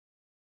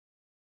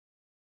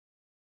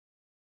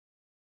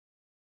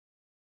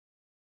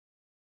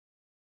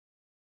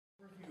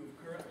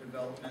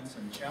developments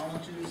and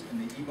challenges in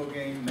the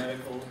Ibogaine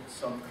medical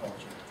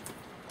subculture.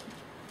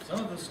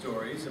 Some of the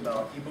stories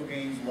about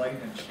Ibogaine's light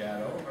and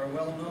shadow are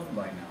well known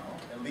by now,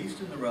 at least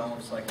in the realm of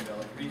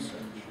psychedelic research.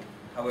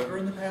 However,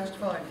 in the past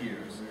 5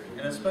 years,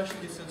 and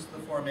especially since the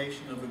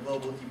formation of the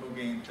Global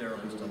Ibogaine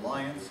Therapist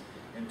Alliance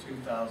in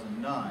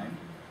 2009,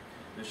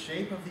 the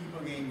shape of the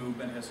Ibogaine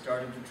movement has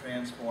started to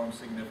transform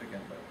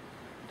significantly.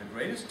 The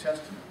greatest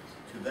testament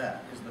to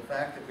that is the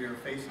fact that we are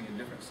facing a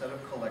different set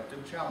of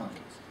collective challenges.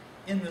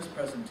 In this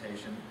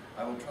presentation,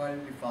 I will try to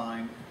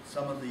define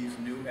some of these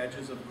new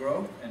edges of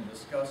growth and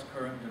discuss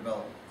current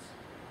developments.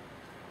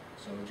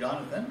 So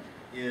Jonathan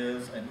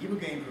is an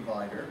Ibogaine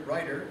provider,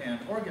 writer, and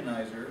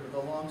organizer with a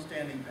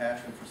long-standing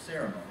passion for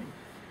ceremony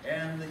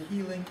and the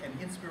healing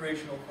and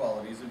inspirational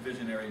qualities of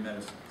visionary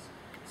medicines.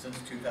 Since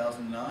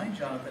 2009,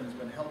 Jonathan has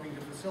been helping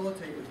to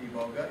facilitate with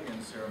Iboga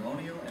in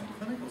ceremonial and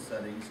clinical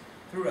settings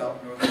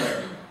throughout North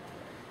America.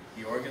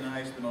 He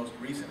organized the most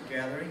recent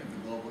gathering of the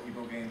Global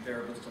Ibogaine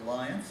Therapist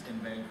Alliance in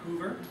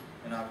Vancouver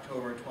in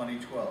October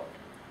 2012.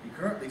 He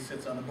currently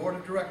sits on the board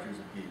of directors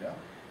of GITA,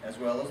 as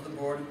well as the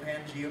board of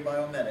Pangea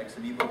Biomedics,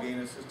 an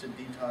Ibogaine-assisted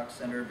detox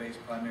center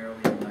based primarily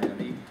in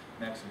Miami,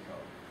 Mexico.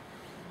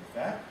 And with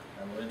that,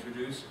 I will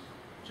introduce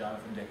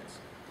Jonathan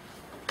Dickinson.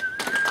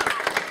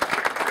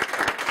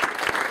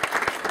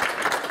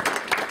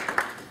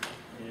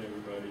 Hey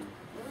everybody.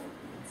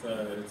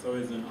 It's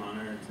always an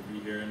honor to be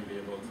here and be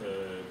able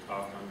to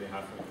talk on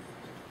behalf of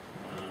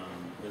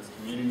this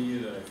community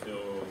that I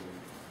feel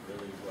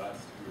really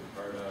blessed to be a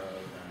part of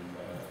and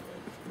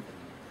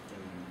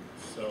been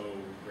so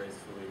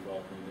gracefully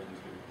welcomed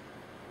into.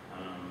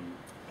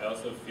 I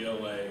also feel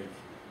like,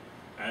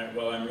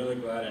 I'm really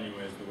glad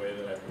anyways the way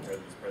that I prepared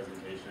this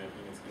presentation. I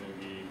think it's going to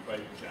be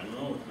quite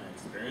general with my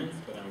experience,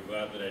 but I'm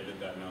glad that I did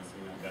that now,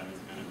 seeing that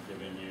Ben's kind of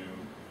given you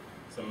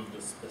some of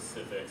the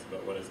specifics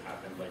about what has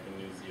happened, like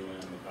in New Zealand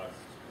in the past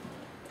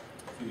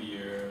few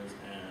years,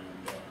 and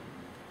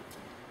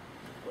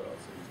what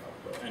else did we talk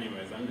about?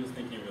 Anyways, I'm just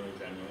thinking really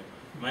generally.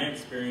 My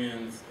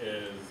experience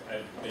is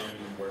I've been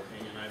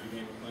working in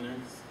Ibogaine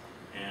clinics,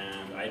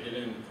 and I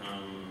didn't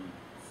come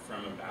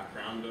from a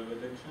background of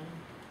addiction.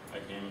 I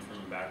came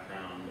from a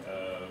background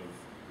of,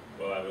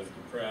 well, I was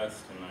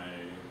depressed, and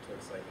I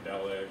took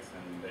psychedelics,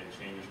 and they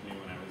changed me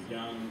when I was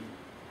young.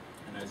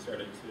 And I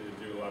started to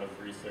do a lot of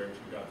research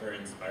and got very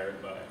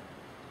inspired by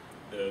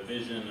the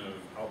vision of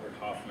Albert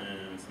Hoffman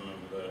and some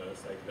of the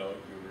psychedelic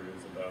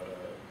gurus about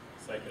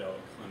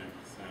psychedelic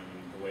clinics and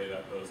the way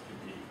that those could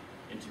be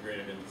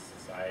integrated into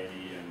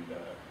society and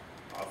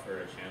offer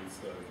a chance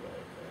of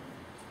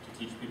to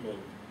teach people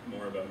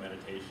more about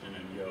meditation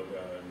and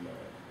yoga and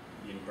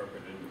be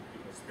incorporated into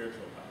people's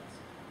spiritual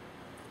paths.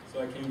 So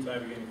I came to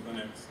Ibogaine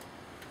clinics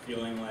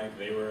feeling like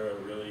they were a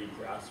really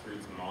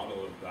grassroots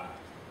model of that.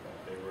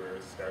 They were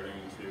starting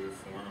to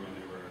form and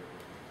they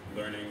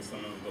were learning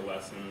some of the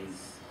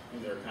lessons.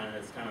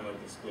 It's kind of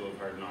like the school of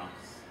hard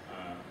knocks,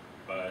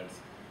 but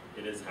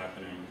it is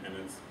happening, and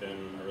it's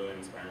been a really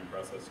inspiring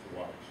process to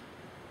watch.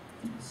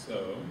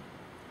 So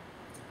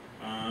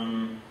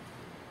I'm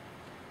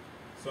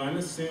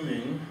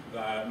assuming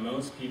that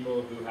most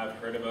people who have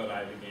heard about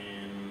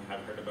Ibogaine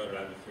have heard about it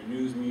either through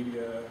news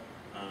media,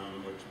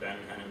 which Ben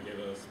kind of gave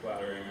a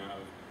splattering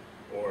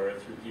of, or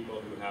through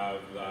people who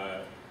have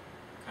that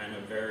kind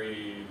of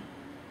very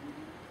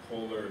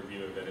polar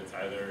view of it. It's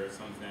either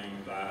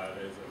something that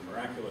is a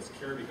miraculous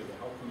cure because it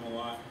helped them a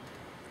lot,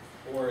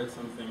 or it's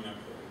something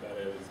that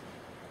is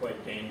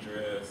quite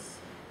dangerous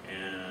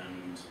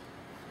and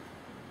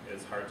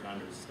it's hard to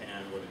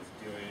understand what it's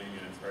doing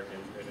and it's hard to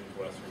integrate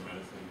into Western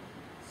medicine.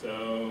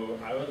 So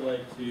I would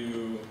like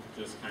to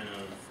just kind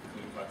of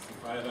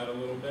complexify that a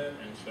little bit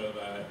and show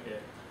that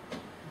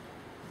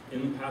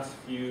in the past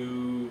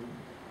few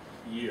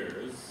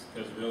years,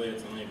 because really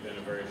it's only been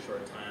a very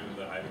short time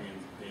that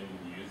Ibogaine's been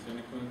used in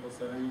a clinical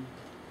setting.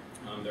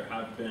 There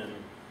have been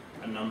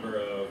a number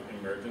of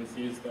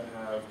emergencies that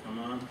have come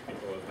up.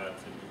 People have had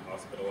to be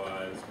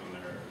hospitalized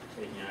when they're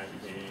taking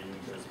Ibogaine.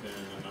 There's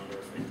been a number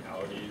of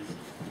fatalities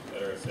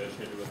that are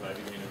associated with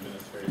Ibogaine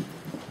administration.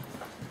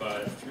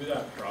 But through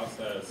that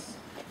process,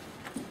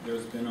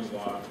 there's been a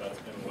lot that's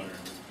been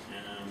learned.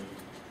 And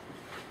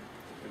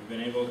we've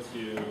been able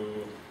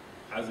to,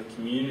 as a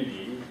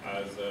community,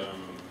 as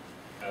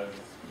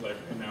like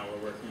now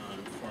we're working on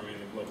forming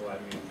the Global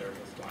Ibogaine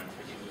Therapist Alliance,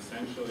 which is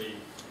essentially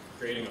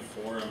creating a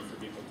forum for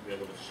people to be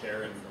able to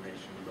share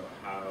information about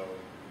how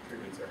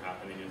treatments are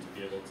happening and to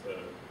be able to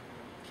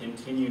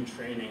continue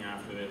training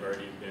after they've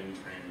already been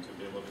trained, to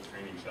be able to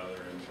train each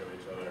other and show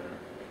each other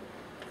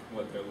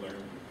what they're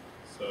learning.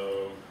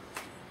 So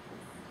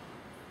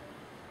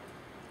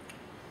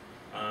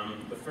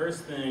the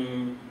first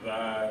thing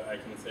that I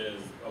can say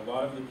is a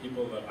lot of the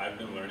people that I've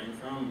been learning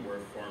from were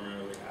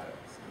formerly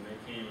addicts, and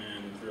they came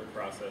in through a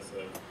process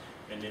of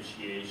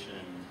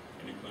initiation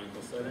in a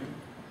clinical setting,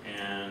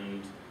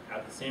 and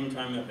at the same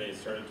time that they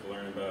started to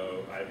learn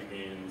about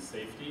Ibogaine's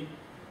safety,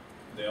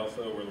 they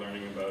also were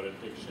learning about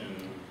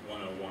Addiction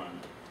 101.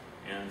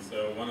 And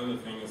so one of the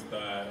things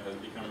that has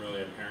become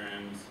really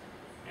apparent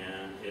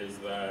and is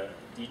that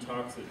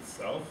detox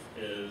itself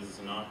is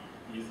not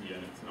easy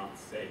and it's not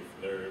safe.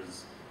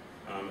 There's,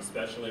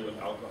 especially with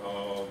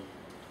alcohol,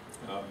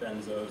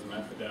 benzos,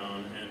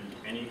 methadone, and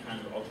any kind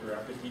of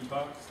ultra-rapid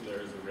detox,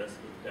 there's a risk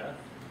of death.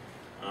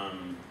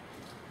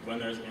 When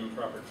there's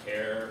improper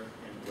care,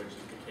 which is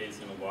the case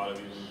in a lot of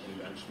even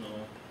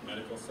conventional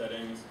medical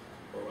settings,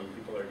 or when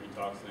people are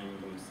detoxing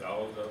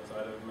themselves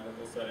outside of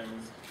medical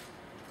settings,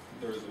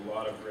 there's a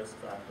lot of risk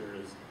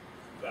factors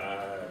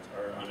that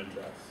are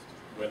unaddressed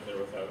with or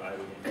without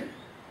Ibogaine.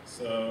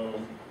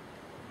 So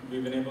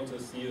we've been able to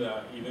see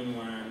that even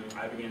when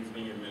Ibogaine is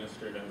being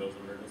administered and those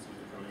emergencies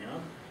are coming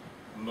up,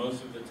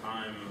 most of the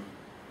time,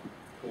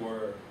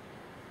 or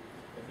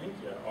I think,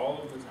 yeah,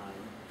 all of the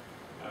time,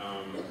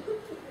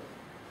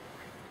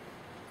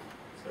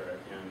 sorry,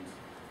 I can't,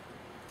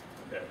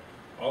 okay.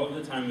 All of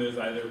the time there's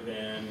either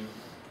been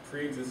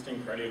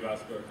pre-existing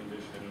cardiovascular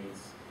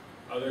conditions,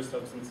 other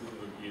substances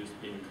of abuse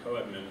being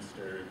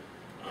co-administered,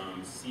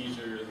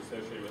 seizures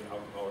associated with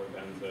alcohol or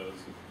benzos,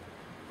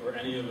 or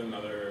any of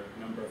another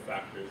number of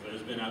factors.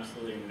 There's been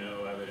absolutely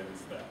no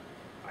evidence that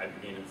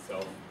Ibogaine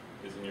itself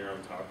is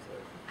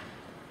neurotoxic.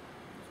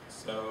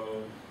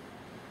 So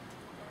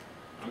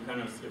I'm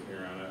kind of skipping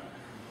around it.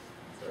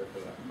 Sorry for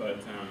that.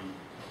 But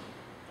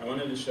I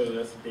wanted to show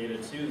this data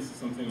too. This is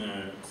something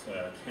that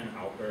Ken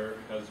Alper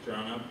has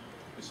drawn up.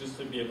 It's just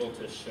to be able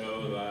to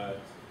show that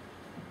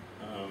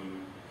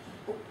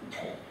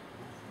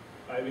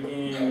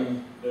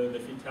Ibogaine, the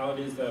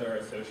fatalities that are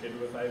associated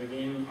with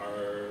Ibogaine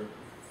are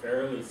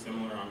fairly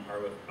similar on par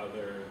with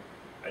other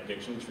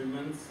addiction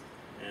treatments.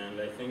 And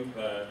I think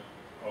that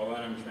all that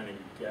I'm trying to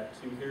get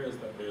to here is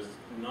that there's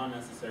not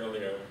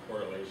necessarily a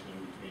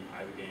correlation between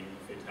Ibogaine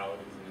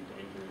fatalities and the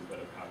dangers that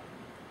have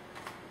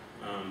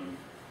happened.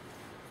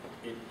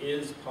 It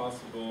is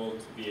possible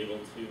to be able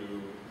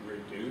to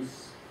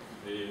reduce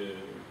the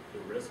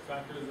risk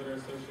factors that are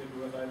associated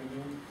with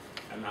Ibogaine,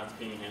 and that's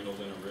being handled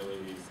in a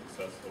really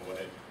successful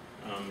way.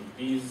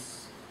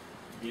 These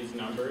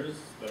numbers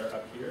that are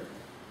up here,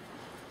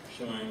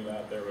 showing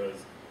that there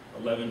was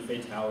 11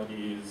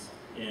 fatalities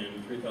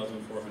in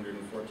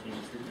 3,414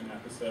 treatment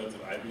episodes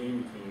of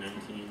Ibogaine between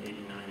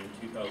 1989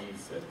 and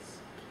 2006,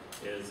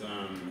 is,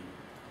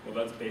 well,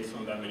 that's based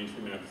on that many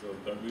treatment episodes,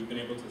 but we've been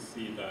able to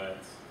see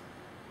that,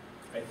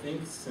 I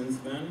think since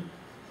then,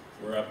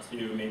 we're up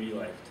to maybe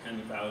like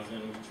 10,000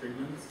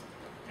 treatments,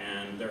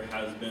 and there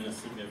has been a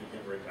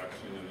significant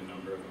reduction in the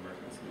number of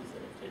emergencies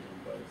that have taken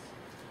place.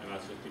 And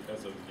that's just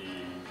because of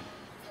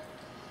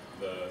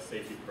the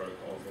safety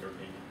protocols that are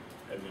being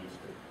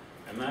administered.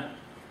 And that,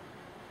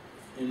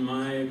 in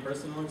my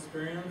personal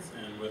experience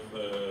and with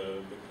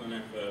the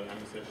clinic that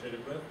I'm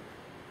associated with,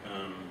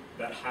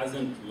 that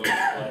hasn't looked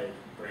like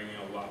bringing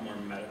a lot more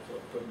medical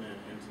equipment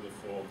into the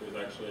fold. There's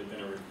actually been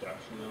a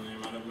reduction in the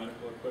amount of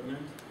medical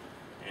equipment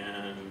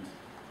and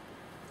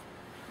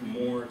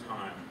more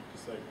time,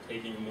 just like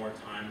taking more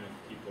time with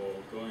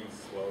people, going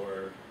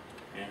slower,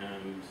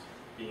 and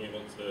being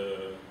able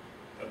to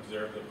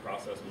observe the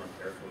process more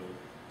carefully.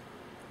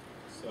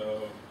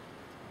 So,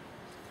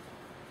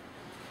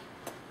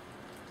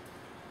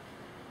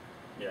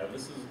 yeah,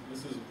 this is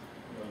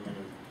what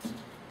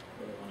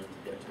I wanted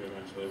to get to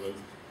eventually was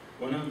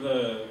one of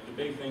the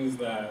big things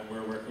that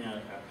we're working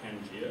at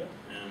Pangea,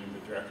 and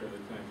the director of the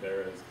clinic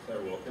there is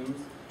Claire Wilkins,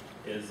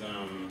 is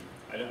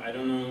I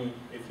don't know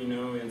if you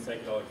know, in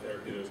psychedelic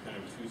therapy there's kind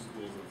of two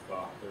schools of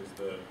thought.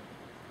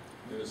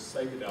 There's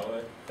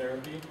psychedelic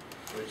therapy,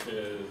 which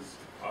is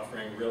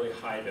offering really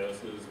high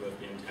doses with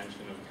the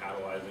intention of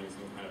catalyzing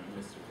some kind of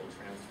mystical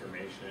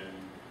transformation.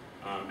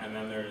 And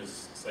then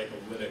there's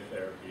psycholytic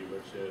therapy,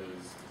 which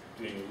is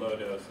doing low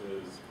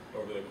doses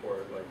over the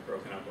course, like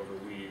broken up over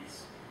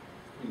weeks,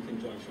 in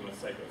conjunction with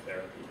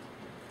psychotherapy.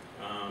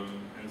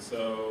 And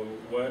so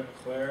what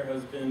Claire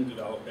has been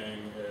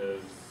developing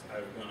is,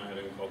 I've gone ahead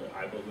and called it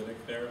ibolytic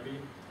therapy.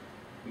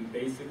 And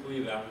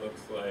basically that looks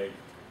like,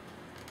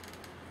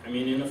 I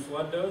mean, in a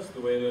flood dose,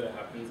 the way that it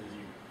happens is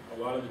a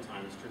lot of the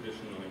times,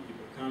 traditionally,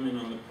 people come in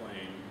on the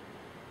plane,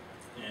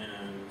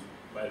 and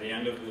by the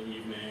end of the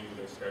evening,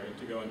 they're starting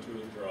to go into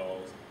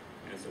withdrawals,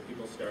 and so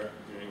people start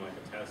doing like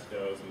a test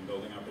dose and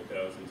building up a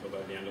dose until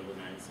by the end of the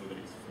night,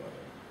 somebody's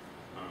flooded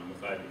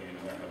with Ibogaine,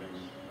 and they're having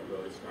a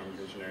really strong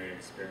visionary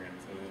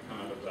experience, and they come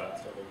out of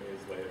that several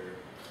days later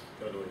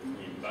totally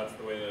clean. That's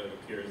the way that it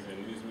appears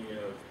in news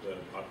media of the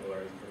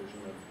popularized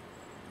version of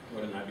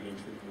what an Ibogaine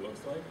treatment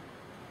looks like.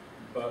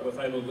 But with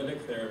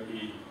ibolytic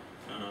therapy,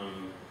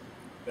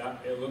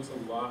 that it looks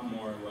a lot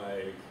more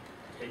like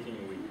taking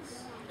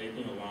weeks,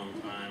 taking a long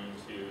time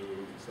to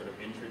sort of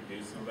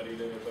introduce somebody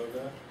to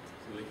Iboga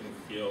so they can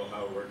feel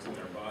how it works in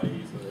their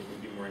body, so they can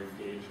be more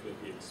engaged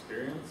with the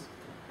experience,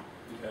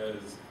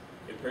 because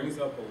it brings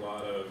up a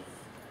lot of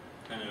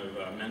kind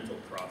of mental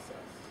process.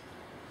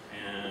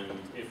 And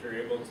if you're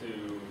able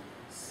to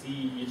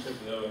see each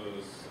of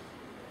those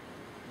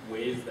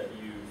ways that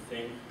you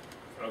think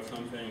of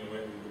something,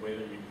 the way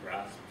that you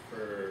grasp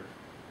for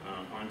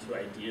onto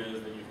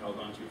ideas that you've held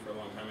onto for a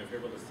long time, if you're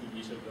able to see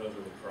each of those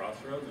as a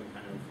crossroads and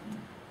kind of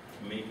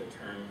make a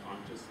turn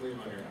consciously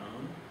on your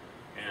own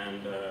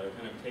and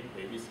kind of take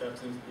baby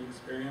steps into the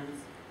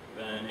experience,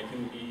 then it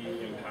can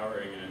be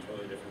empowering in a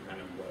totally different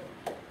kind of way.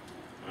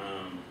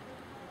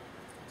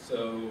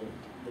 So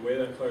the way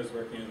that Claire's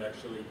working is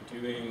actually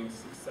doing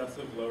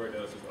successive lower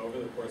doses over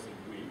the course of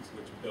weeks,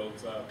 which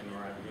builds up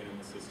Ibogaine in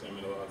the system.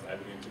 It allows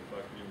Ibogaine to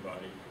collect in your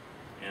body.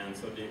 And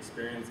so the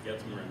experience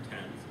gets more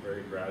intense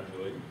very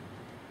gradually.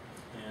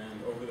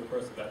 And over the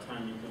course of that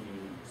time, you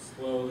can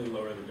slowly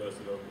lower the dose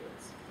of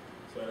opiates.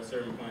 So at a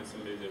certain point,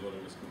 somebody's able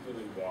to just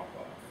completely walk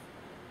off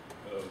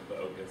of the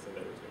opiates that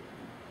they were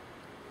taking.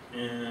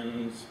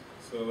 And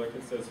so like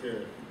it says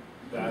here,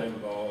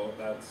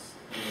 that's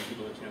giving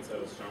people a chance to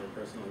have a stronger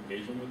personal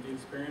engagement with the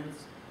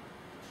experience.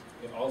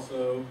 It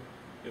also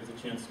gives a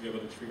chance to be able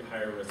to treat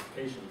higher risk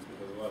patients,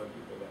 because a lot of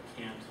people that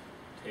can't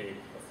take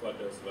a flood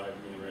dose of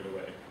Ibogaine right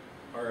away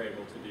are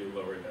able to do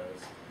lower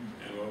dose.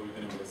 And what we've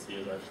been able to see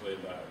is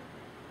actually that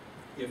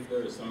if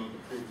there are some of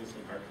the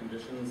pre-existing heart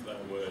conditions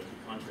that would be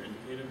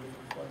contraindicated with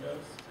the flood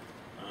dose,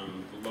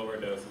 the lower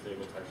dose is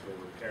able to actually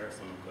repair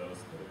some of those,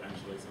 but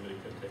eventually somebody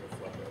could take a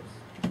flood dose.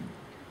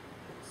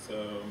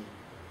 So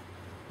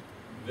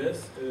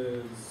this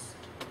is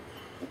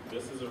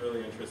a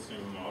really interesting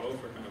model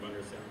for kind of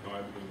understanding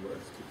how Ibogaine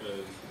works,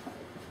 because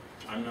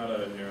I'm not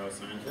a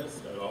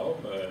neuroscientist at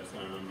all, but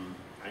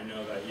I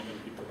know that even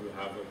people who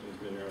have looked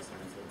into the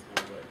neuroscience, it's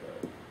kind of like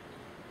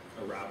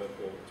a rabbit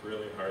hole. It's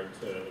really hard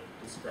to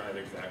describe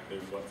exactly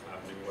what's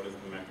happening, what is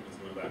the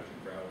mechanism of action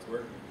for how it's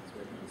working. It's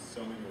working on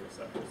so many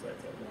receptor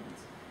sites at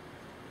once.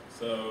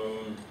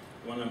 So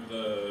one of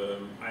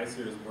the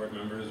ICER's board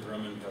members,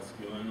 Roman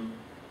Pasculin,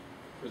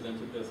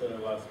 presented this at our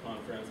last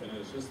conference, and it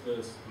was just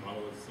this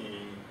model of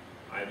seeing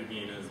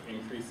Ibogaine as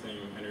increasing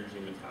energy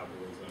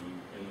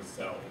metabolism in the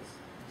cells.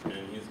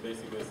 And he's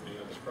basically saying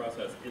that the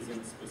process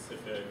isn't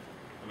specific,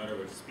 no matter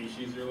which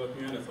species you're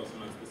looking at. It's also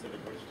not specific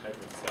which type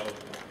of cell you're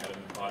looking at in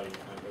the body. It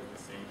kind of does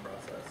the same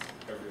process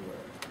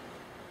everywhere.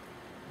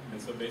 And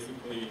so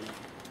basically,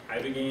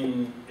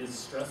 Ibogaine is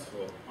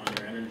stressful on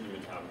your energy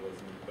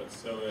metabolism, but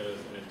so is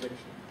an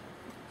addiction.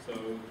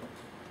 So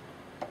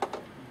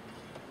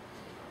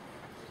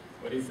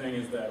what he's saying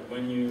is that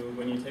when you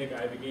take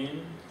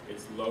Ibogaine,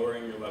 it's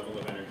lowering your level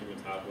of energy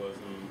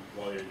metabolism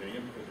while you're doing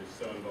it because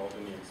you're so involved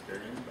in the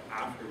experience, but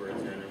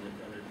afterwards your energy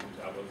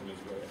metabolism is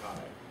really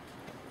high,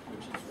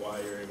 which is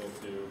why you're able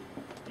to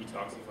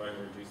detoxify and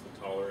reduce the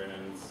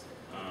tolerance.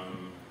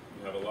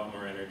 You have a lot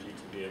more energy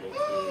to be able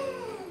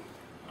to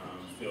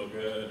feel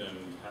good,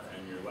 and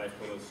your life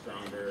flow is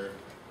stronger.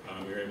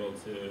 You're able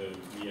to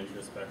be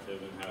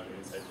introspective and have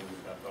insights into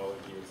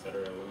pathology,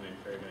 etc., eliminate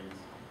cravings.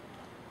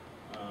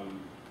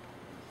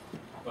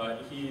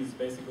 But he's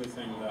basically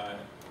saying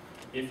that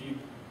if you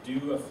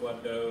do a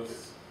flood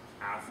dose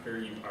after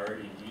you've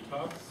already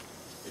detoxed,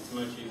 it's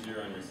much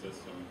easier on your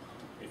system.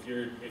 If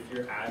you're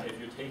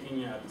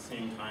taking it at the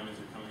same time as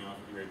you're coming off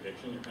of your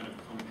addiction, you're kind of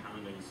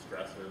compounding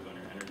stressors on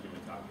your energy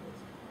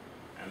metabolism,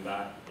 and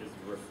that is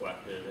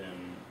reflected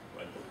in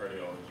like the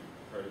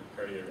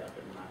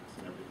cardiographic maps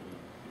and everything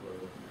that people are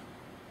looking at.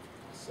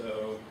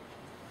 So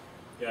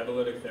the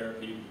ibolytic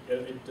therapy,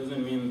 it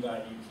doesn't mean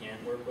that you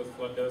can't work with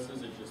flood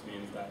doses. It just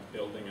means that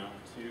building up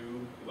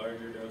to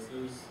larger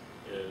doses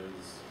can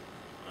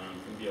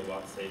be a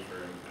lot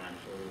safer and can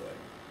actually like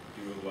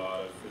do a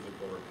lot of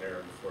physical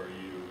repair before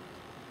you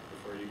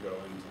go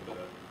into the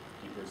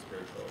deeper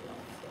spiritual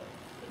realm. So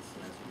it's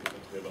nice for people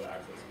to be able to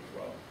access as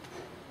well.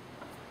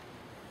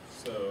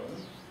 So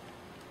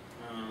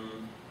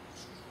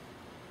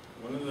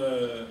one of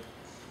the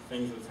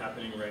things that's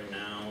happening right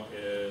now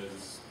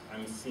is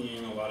I'm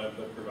seeing a lot of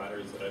the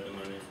providers that I've been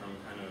learning from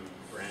kind of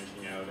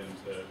branching out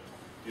into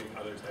doing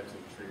other types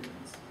of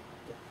treatments.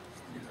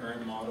 The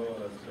current model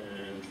has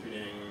been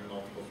treating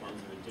multiple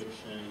forms of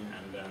addiction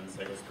and then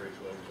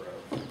psychospiritual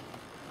growth.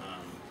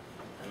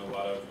 And a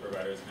lot of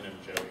providers kind of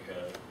joke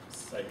that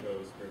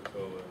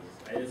psychospiritual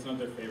it's not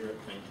their favorite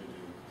thing to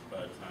do,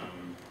 but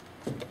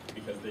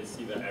because they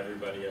see that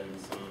everybody in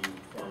some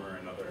form or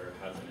another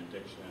has an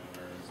addiction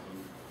or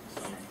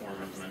some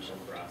form of mental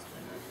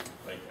grasping.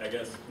 Like, I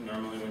guess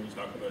normally when you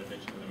talk about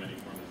addiction in the many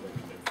forms, there's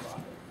like the big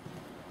five.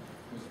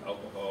 There's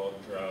alcohol,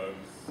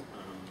 drugs,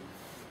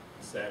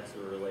 sex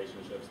or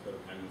relationships,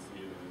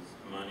 codependency, there's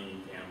money,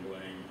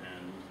 gambling,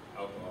 and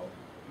alcohol,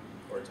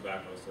 or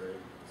tobacco, sorry.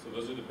 So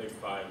those are the big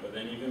five, but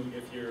then even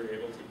if you're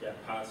able to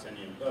get past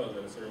any of those,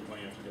 at a certain point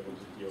you have to be able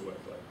to deal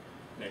with like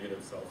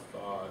negative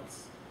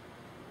self-thoughts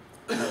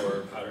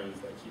or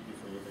patterns that keep you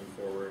from moving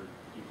forward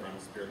deeper on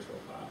a spiritual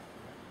path.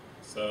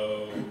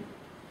 So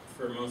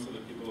for most of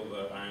the people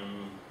that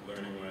I'm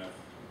learning with,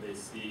 they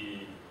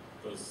see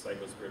those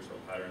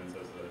psychospiritual patterns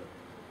as the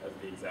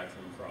exact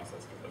same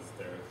process, because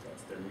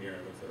that's their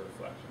mirror, that's their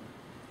reflection.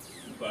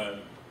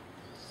 But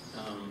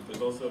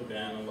there's also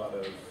been a lot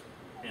of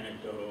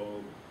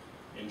anecdotal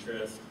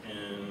interest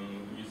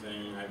in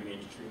using Ibogaine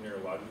to treat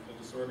neurological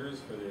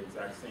disorders for the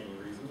exact same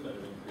reason, that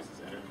it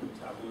increases energy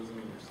metabolism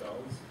in your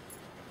cells.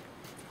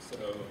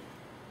 So,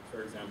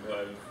 for example,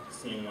 I've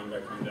seen one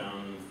guy come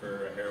down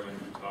for a heroin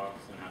detox,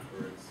 and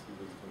afterwards he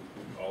was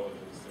complete all of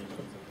his symptoms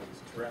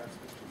Tourette's,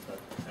 which we've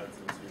had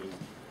since he was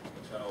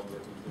a child, were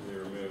completely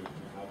removed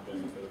and have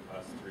been for the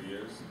past 3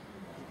 years.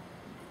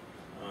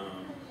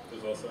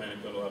 There's also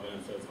anecdotal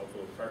evidence that it's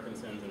helpful with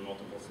Parkinson's and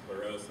multiple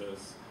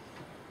sclerosis.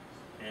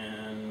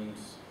 And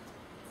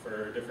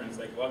for different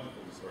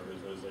psychological disorders,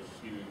 there's a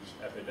huge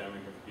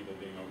epidemic of people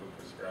being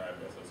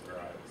overprescribed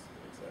SSRIs,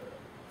 etc.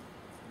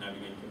 And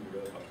Ibogaine can be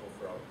really helpful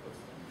for all of those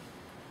things.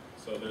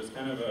 So there's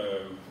kind of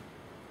a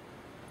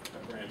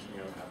branching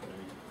out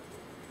happening.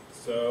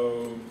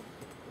 So,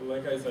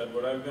 like I said,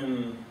 what I've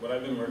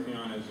been working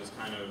on is just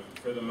kind of,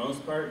 for the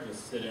most part,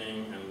 just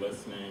sitting and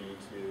listening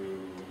to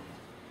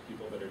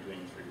people that are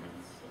doing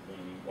treatments. I've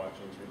been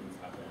watching treatments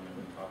happen. I've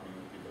been talking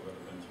with people that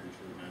have been through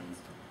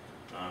treatments.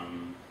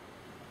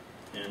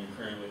 And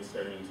currently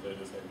starting to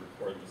just like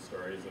record the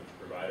stories of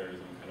providers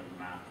and kind of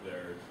map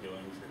their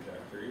healing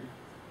trajectory,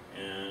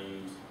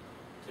 and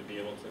to be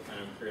able to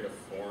kind of create a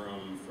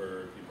forum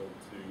for people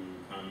to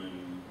come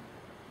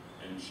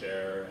and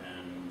share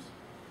and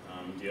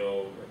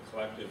deal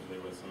collectively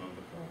with some of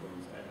the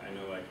problems. I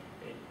know like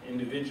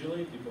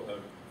individually people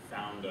have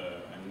found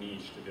a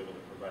niche to be able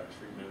to provide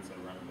treatments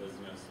and run a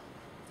business.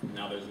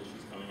 Now there's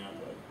issues coming up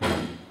like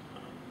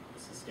the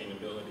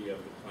sustainability of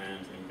the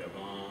plant in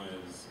Gabon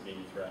is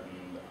being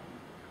threatened,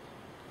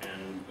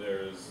 and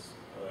there's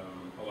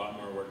a lot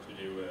more work to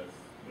do with,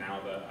 now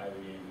that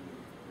Ibogaine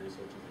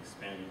research is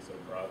expanding so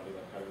broadly,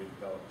 like how do we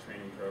develop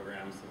training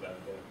programs so that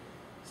the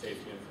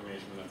safety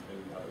information that's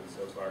been gathered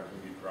so far can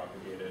be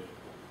propagated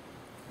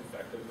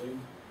effectively.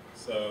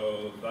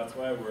 So that's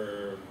why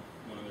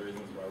one of the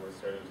reasons why we're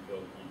starting to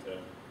build ETA.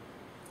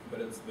 But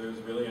there's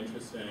really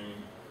interesting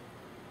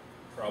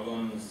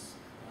problems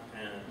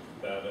and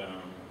that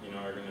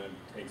are going to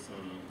take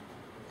some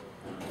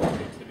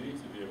creativity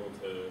to be able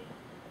to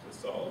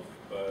solve.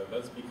 But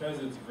that's because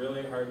it's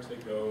really hard to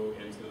go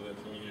into the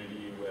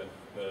community with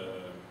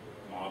the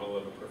model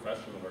of a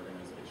professional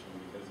organization,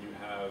 because you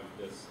have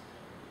this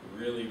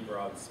really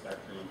broad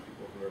spectrum of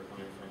people who are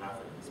coming from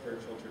African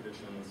spiritual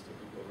traditions to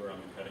people who are on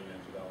the cutting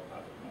edge of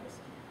allopathic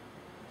medicine.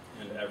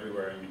 And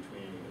everywhere in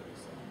between,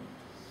 there's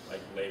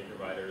like lay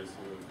providers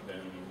who have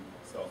been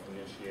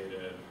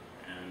self-initiated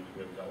and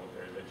who have dealt with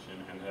their addiction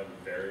and have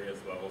various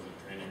levels of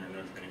training or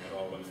no training at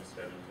all when they're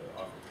starting to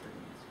offer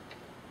treatments.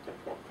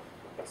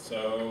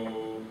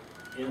 So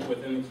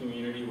within the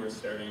community, we're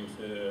starting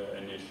to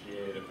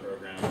initiate a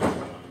program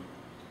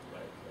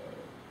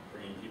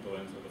bringing people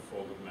into the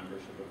fold of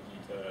membership of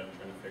ETA and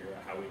trying to figure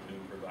out how we can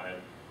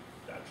provide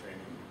that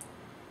training.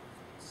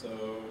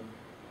 So,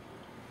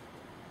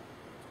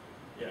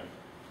 yeah.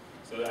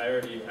 So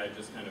I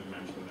just kind of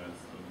mentioned this,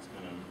 I'm just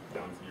kind of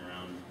bouncing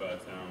around,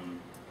 but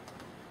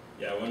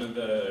yeah,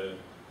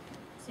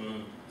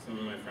 some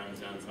of my friends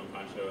down in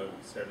Symposium have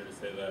started to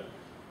say that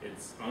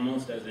it's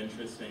almost as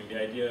interesting, the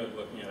idea of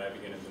looking at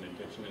Ibogaine as an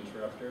addiction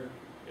interrupter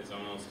is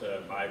almost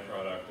a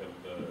byproduct of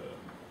the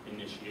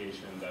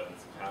initiation that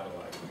it's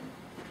catalyzing.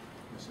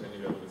 We're starting to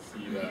be able to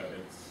see that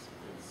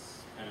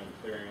it's kind of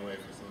clearing away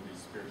for some of these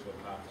spiritual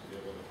paths to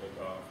be able to take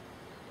off.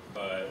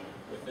 But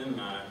within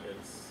that,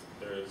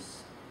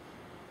 there's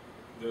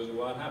a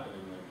lot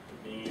happening. Like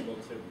being able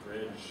to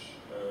bridge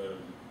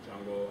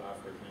jungle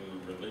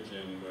African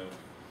religion with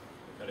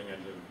the cutting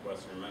edge of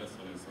Western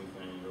medicine is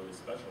something really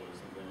special. There's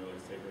something really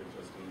sacred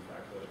just in the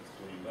fact that it's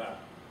doing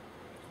that.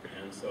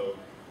 And so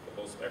the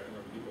whole spectrum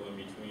of people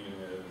in between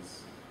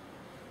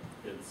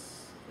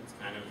it's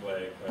kind of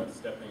like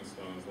stepping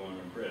stones along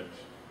a bridge.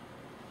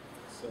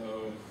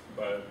 So,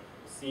 but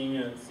seeing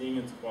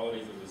its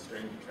qualities as a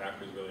strange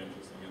attractor is really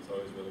interesting. It's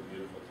always really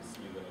beautiful to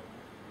see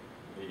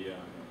the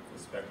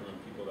spectrum of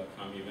people that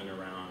come even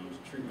around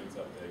treatments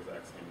at the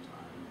exact same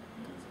time.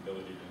 And its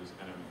ability to just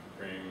kind of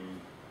bring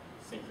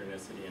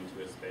synchronicity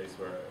into a space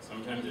where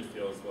sometimes it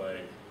feels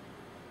like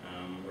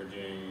we're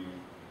doing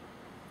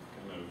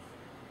kind of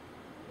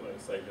like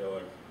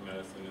psychedelic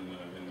medicine in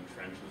the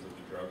trenches of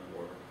the drug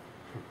war,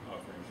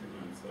 offering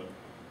treatment. So,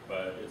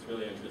 but it's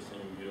really interesting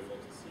and beautiful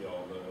to see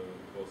all the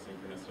cool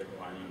synchronistic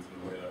alignments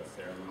and the way that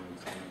ceremony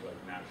kind of like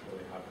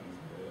naturally happens,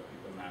 the way that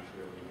people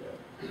naturally get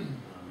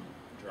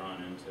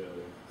drawn into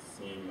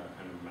seeing that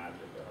kind of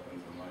magic that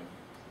happens in life.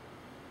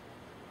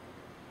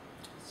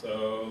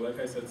 So, like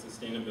I said,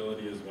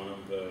 sustainability is one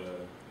of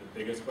the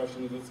biggest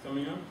questions that's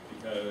coming up,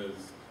 because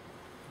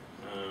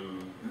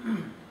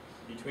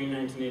between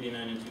 1989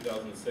 and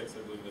 2006,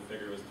 I believe the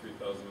figure was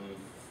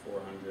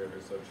 3,400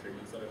 or so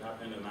treatments that had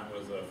happened, and that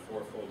was a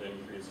 4-fold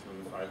increase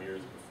from the 5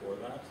 years before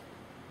that.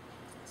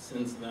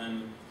 Since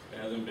then, it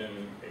hasn't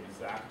been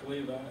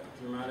exactly that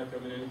dramatic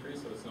of an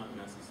increase, so it's not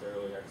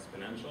necessarily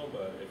exponential,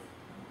 but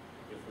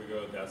if we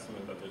go with the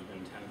estimate that there's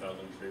been 10,000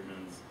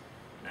 treatments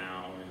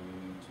now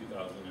in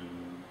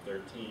 2013,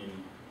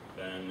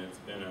 then it's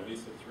been at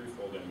least a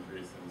 3-fold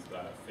increase since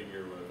that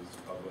figure was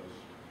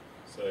published.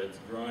 So it's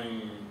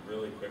growing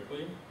really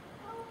quickly.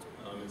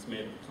 It's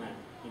made the plant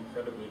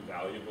incredibly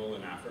valuable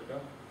in Africa.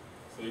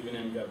 So even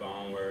in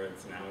Gabon, where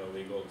it's now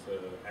illegal to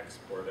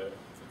export it,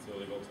 it's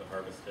illegal to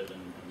harvest it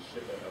and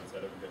ship it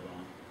outside of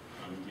Gabon.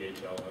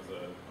 DHL has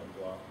a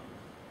block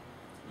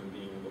on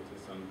being able to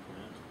send the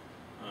plant.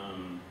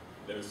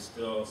 there's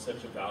still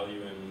such a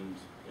value in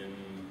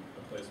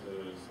a place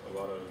where there's a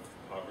lot of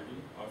poverty,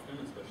 often,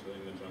 especially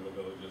in the jungle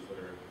villages that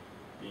are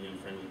being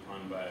infringed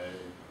upon by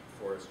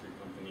forestry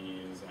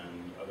companies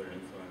and other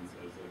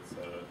influences. It's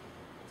a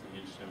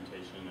huge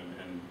temptation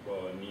and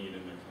well, a need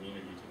in their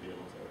community to be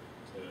able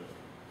to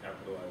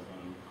capitalize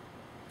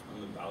on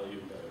the value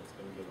that it's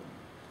been given.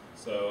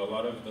 So a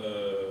lot of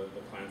the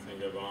plants in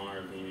Gabon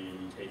are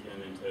being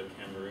taken into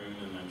Cameroon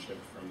and then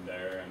shipped from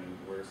there, and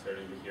we're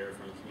starting to hear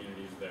from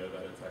communities there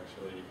that it's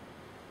actually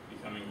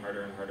becoming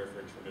harder and harder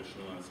for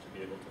traditionalists to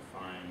be able to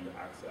find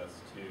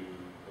access to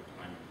the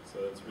plant.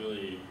 So it's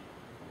really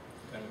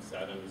kind of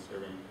sad and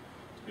disturbing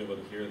to be able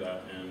to hear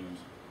that, and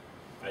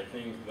I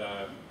think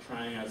that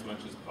trying as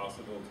much as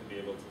possible to be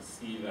able to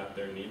see that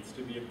there needs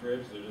to be a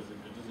bridge. It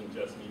doesn't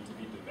just need to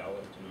be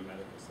developed in a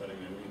medical setting.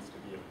 There needs to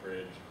be a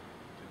bridge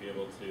to be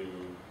able to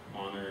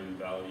honor and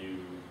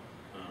value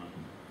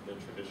the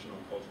traditional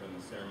culture and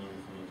the ceremony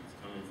from which it's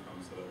coming from,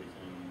 so that we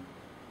can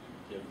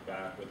give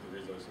back with the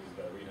resources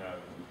that we have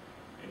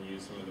and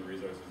use some of the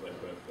resources like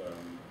with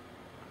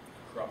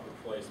crop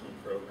replacement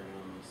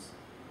programs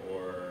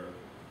or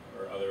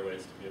other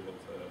ways to be able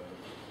to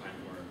plant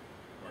more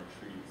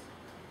trees.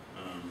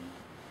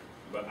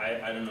 But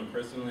I don't know,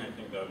 personally, I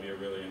think that would be a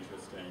really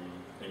interesting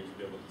thing to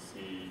be able to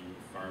see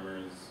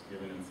farmers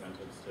given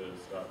incentives to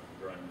stop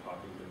growing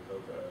poppies and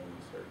coca and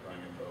start growing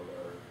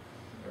iboga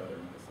or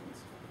other medicines.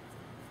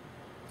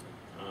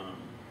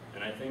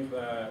 And I think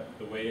that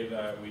the way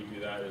that we do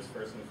that is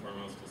first and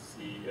foremost to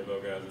see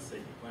iboga as a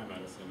sacred plant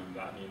medicine, and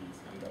that needs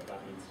to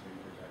be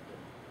protected.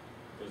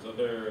 There's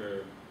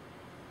other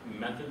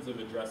methods of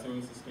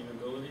addressing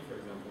sustainability. For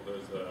example,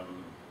 there's a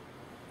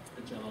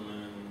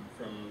gentleman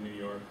from New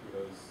York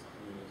who's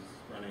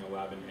running a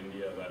lab in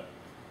India that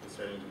is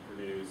starting to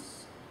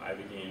produce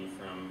ibogaine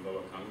from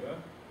voacanga,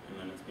 and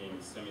then it's being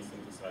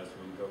semi-synthesized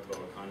from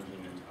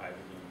voacangine into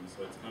ibogaine.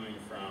 So it's coming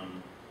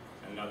from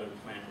another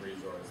plant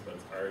resource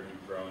that's already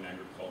grown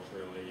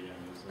agriculturally and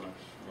is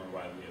much more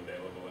widely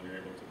available, and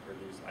you're able to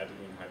produce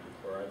ibogaine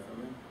hydrochloride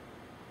from it,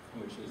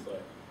 which is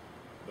like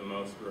the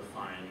most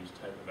refined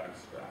type of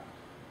extract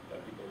that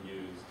people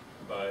use.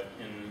 But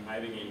in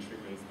ibogaine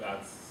treatments,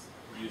 that's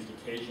used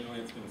occasionally.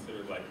 It's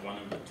considered like one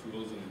of the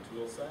tools in the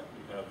tool set.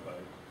 You have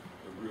like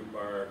the root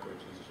bark,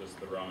 which is just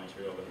the raw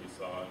material that you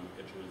saw in the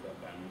pictures that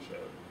Ben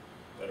showed,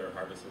 that are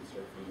harvested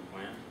straight from the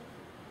plant.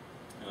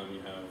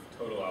 You have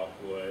total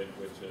alkaloid,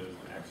 which is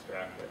an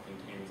extract that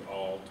contains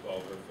all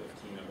 12 or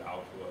 15 of the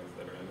alkaloids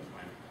that are in the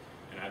plant.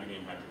 And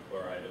ibogaine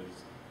hydrochloride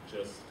is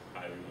just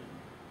ibogaine.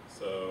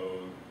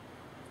 So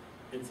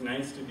it's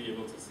nice to be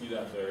able to see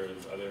that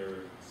there's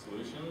other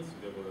solutions to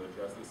be able to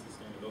address the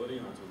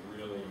sustainability, and that's a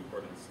really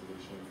important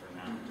solution for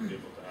now, to be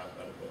able to have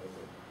that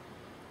available.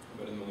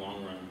 But in the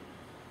long run,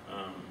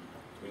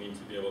 we need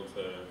to be able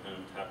to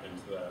kind of tap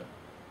into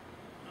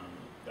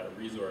that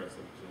resource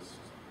of just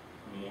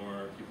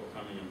more people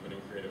coming and putting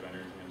creative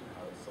energy into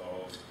how to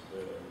solve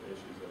the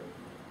issues that are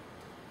coming up.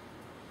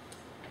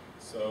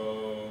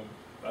 So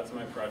that's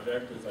my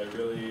project. I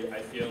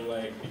feel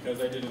like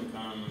because I didn't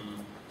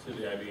come to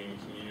the ibogaine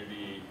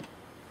community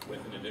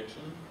with an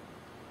addiction,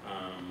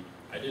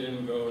 I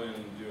didn't go and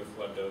do a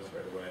flood dose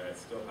right away. I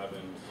still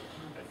haven't,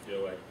 I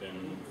feel like,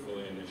 been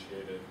fully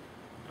initiated.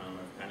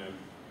 I've kind of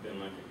been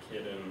like a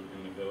kid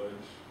in the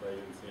village that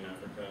you can see in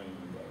Africa,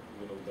 and like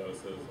little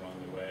doses along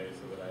the way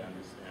so that I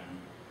understand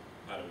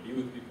how to be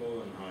with people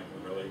and how I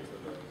can relate to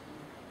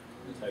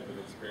the type of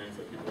experience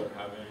that people are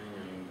having,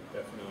 and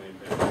definitely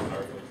been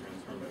powerfully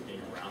transformed by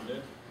being around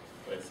it.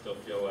 But I still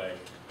feel like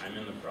I'm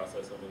in the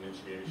process of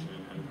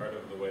initiation, and part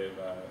of the way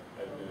that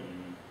I've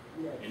been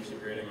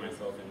integrating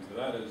myself into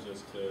that is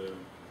just to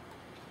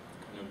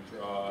kind of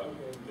draw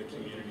the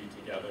community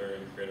together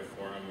and create a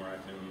forum where I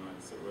can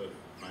sit with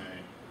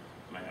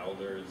my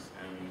elders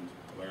and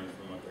learn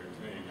from what they're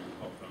doing and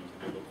help them to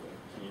be able to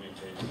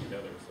communicate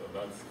together. So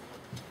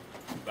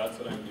that's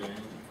what I'm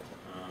doing.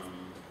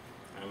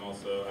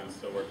 I'm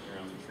still working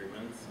around the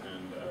treatments,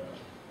 and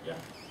yeah.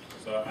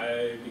 So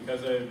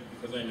because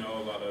I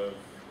know a lot of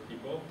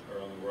people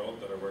around the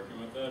world that are working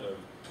with it,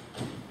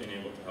 I've been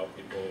able to help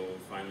people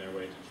find their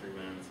way to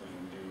treatments and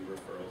do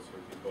referrals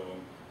for people.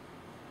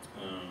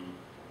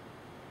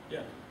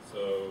 Yeah,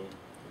 so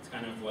it's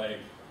kind of like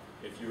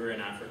if you were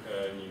in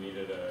Africa and you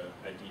needed a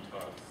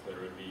detox,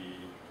 there would be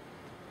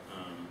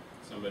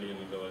somebody in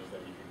the village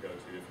that you could go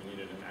to. If you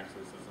needed an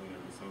exorcism, there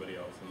would be somebody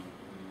else in the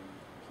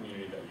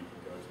community that you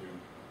could go to.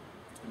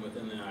 And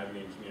within the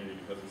ibogaine community,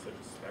 because it's such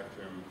a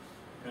spectrum,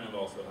 you kind of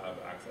also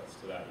have access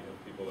to that. You have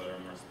people that are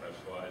more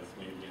specialized,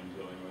 maybe in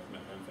dealing with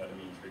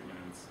methamphetamine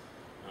treatments.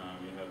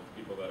 You have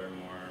people that are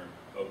more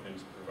open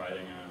to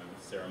providing a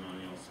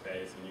ceremonial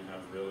space, and you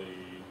have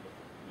really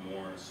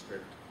more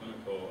strict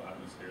clinical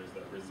atmospheres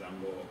that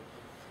resemble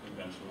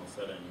conventional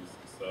settings.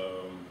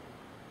 So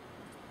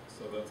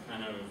that's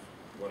kind of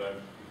what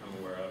I've become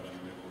aware of, and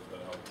I'm able to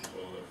help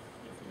people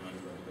if you know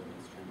anybody that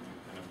needs treatment,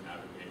 kind of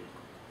navigate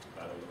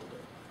that a little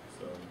bit.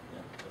 So yeah,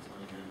 that's why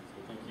I'm here.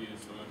 So thank you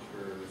so much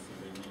for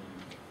receiving me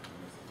and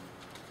listening.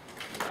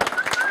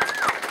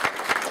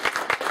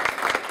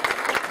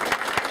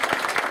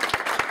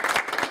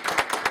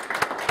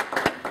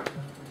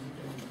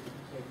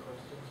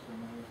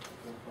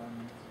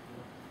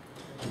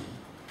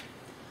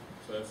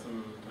 So that's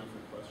some time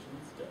for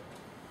questions.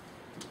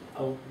 Yeah.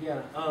 Oh,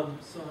 yeah.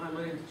 So hi,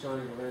 my name is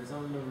Johnny Lorenz.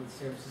 I'm a member of the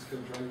San Francisco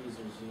Drug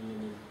Users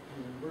Union,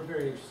 and we're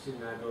very interested in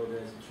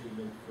Iboga as a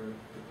treatment for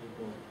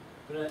people.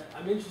 But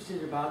I'm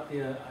interested about the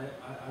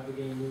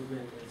Ibogaine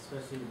movement,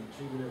 especially the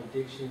treatment of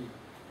addiction,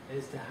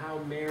 as to how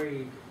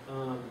married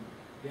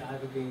the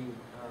Ibogaine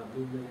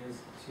movement is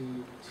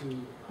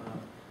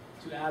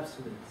to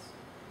abstinence.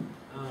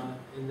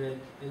 In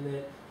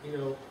that, you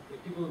know,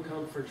 if people who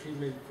come for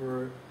treatment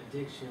for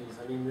addictions,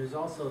 I mean, there's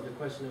also the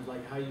question of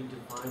like how you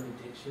define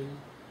addiction,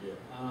 Yeah.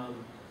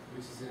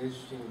 which is an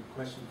interesting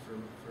question for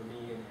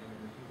me and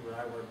the people that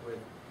I work with.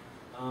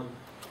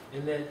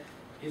 And that,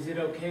 is it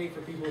okay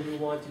for people who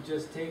want to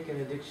just take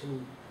an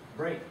addiction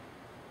break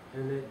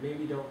and that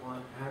maybe don't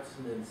want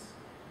abstinence,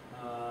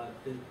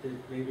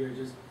 that maybe are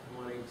just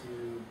wanting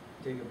to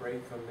take a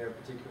break from their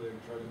particular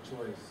drug of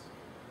choice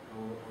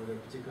or their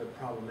particular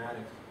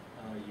problematic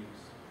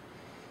use?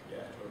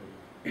 Yeah,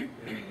 totally.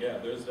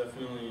 Yeah, there's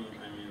definitely,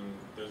 I mean,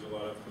 there's a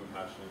lot of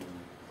compassion,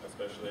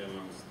 especially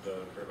amongst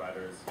the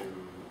providers who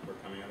were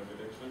coming out of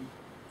addiction,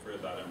 for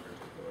that in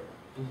particular.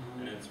 Mm-hmm.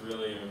 And it's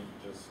really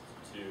just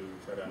to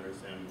try to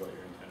understand what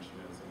your intention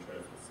is and try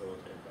to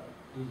facilitate that.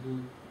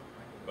 Mm-hmm.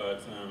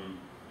 But,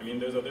 I mean,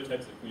 there's other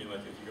types of community,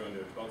 like if you go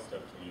into a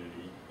 12-step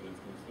community, then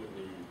it's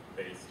completely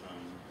based on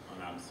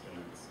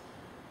abstinence.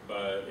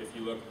 But if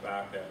you look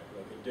back at,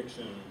 like,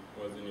 addiction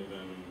wasn't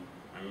even,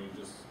 I'm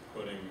just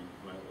quoting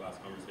my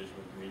last conversation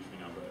with Dimitri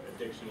now, but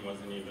addiction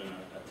wasn't even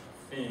a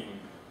thing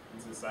in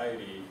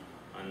society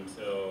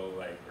until,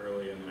 like,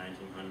 early in the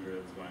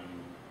 1900s when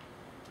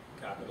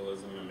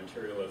capitalism and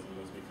materialism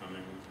was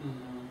becoming,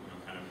 Mm-hmm. you know,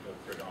 kind of the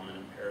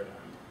predominant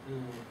paradigm.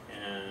 Mm-hmm.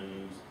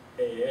 And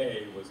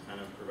AA was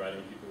kind of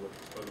providing people with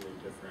a totally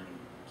different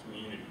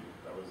community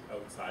that was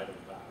outside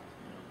of that,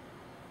 you know.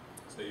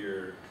 So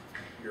you're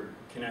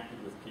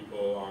connected with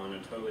people on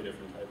a totally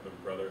different type of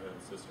brotherhood,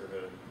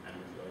 sisterhood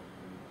energy. Like you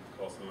can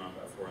call someone up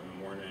at 4 in the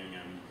morning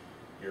and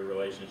your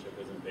relationship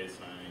isn't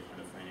based on any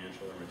kind of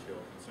financial or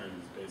material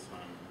concerns, it's based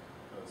on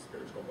a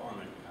spiritual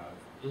bond that you have.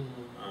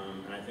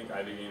 Mm-hmm. And I think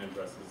Ibogaine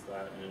addresses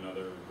that in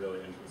another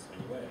really interesting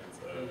way. It's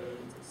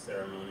a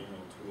ceremonial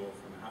tool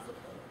from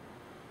Africa,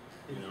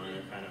 you know, and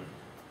it kind of,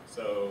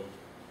 so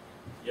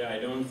yeah, I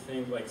don't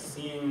think, like,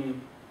 seeing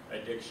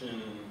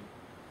addiction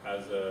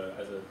as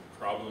a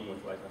problem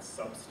with like a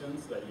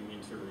substance that you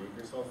need to remove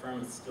yourself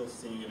from, it's still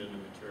seeing it in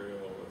a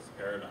materialist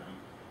paradigm,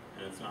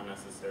 and it's not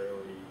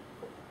necessarily,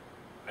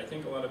 I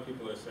think a lot of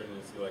people are starting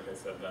to see, like I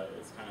said, that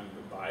it's kind of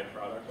the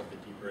byproduct of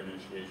the deeper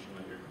initiation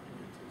that you're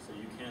going into. So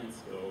you can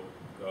still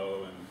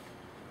go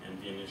and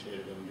be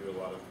initiated and do a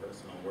lot of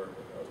personal work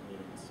without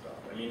needing to stop.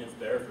 I mean, it's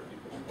there for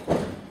people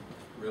who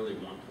really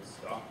want to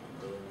stop and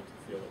really want to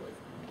feel away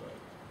from it, but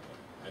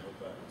I hope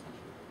that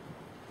answers your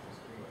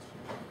question.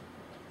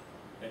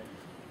 Hey.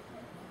 I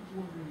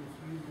was wondering if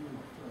you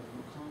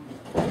would comment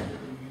on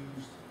ever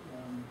used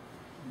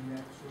in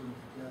that sort of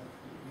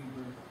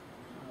Liber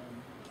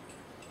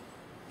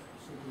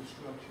sort of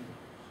structure,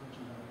 such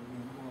as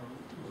Ibogaine, or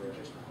was it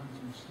just a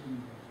hunting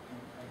sting?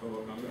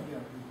 Yeah,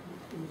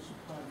 it was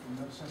supplied from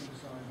that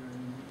synthesizer,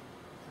 and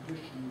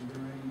traditionally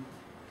there are any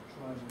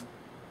tribal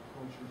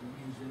cultures that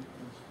use it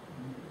as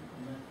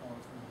in that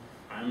powerful.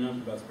 I'm not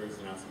the best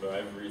person to ask, but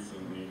I've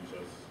recently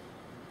just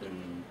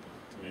been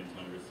made to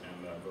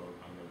understand that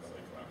Voconga is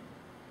like that.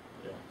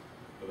 Yeah,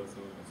 but that's a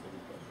good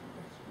question.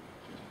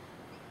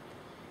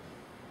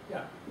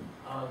 Yeah,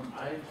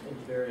 I've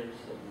been very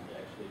interested in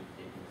actually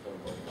taking some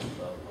of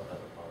myself. I've had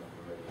a problem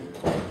for many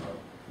years.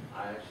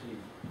 I actually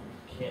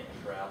can't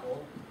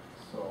travel,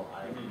 so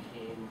I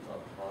came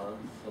upon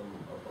some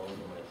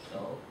Iboga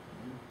myself.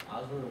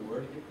 I was wondering where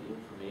to get the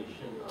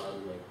information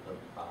on like the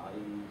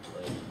body,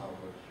 like how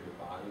much your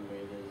body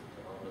weight is to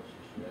how much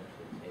you should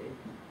actually take.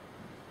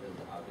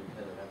 Because I've been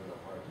kind of having a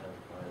hard time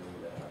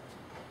finding that.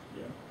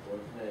 Yeah.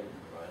 Where can I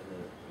find the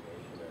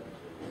information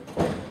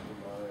actually?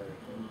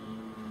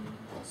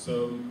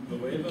 So the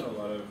way that a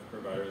lot of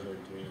providers are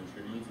doing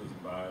treatments is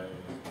by,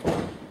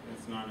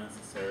 it's not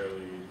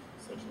necessarily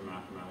such a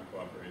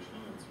mathematical operation,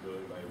 it's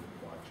really by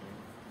watching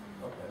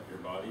your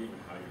body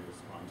and how you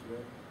respond to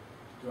it.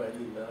 Do I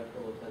need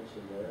medical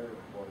attention there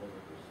 100%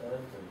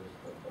 or just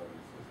the buddy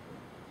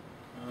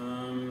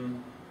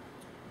system?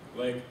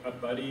 Like a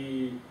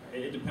buddy,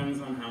 it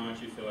depends on how much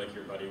you feel like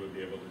your buddy would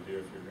be able to do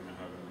if you're going to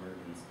have an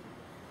emergency.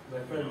 My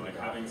You know, like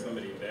having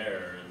somebody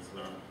there is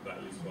not that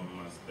useful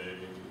unless they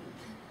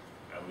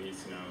at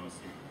least know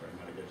CPR and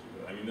how to get you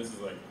to it. I mean, this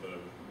is like the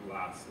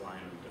last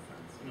line of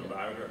defense, you know, but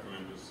I would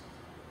recommend just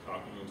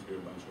talking to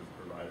a bunch of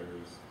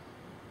providers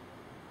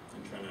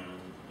and trying to,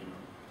 you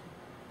know,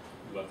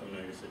 let them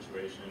know your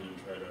situation and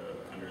try to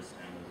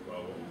understand as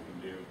well what you can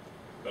do.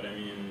 But I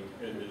mean,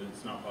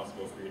 it's not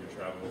possible for you to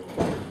travel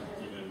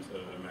even to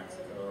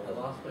Mexico. I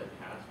lost my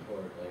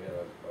passport. I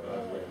got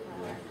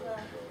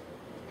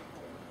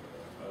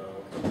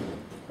Okay.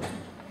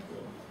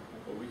 Cool.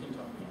 Well, we can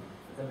talk more.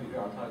 That'd be great.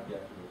 I'll talk to you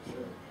after this.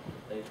 Sure.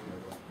 Thank you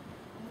very much.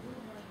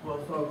 Well,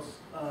 folks,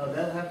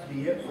 that'll have to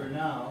be it for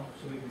now,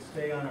 so we can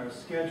stay on our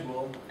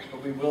schedule,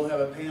 but we will have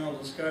a panel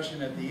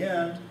discussion at the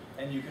end,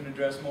 and you can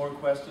address more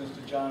questions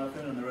to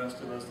Jonathan and the rest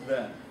of us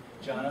then.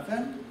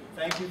 Jonathan,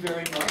 thank you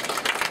very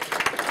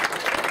much.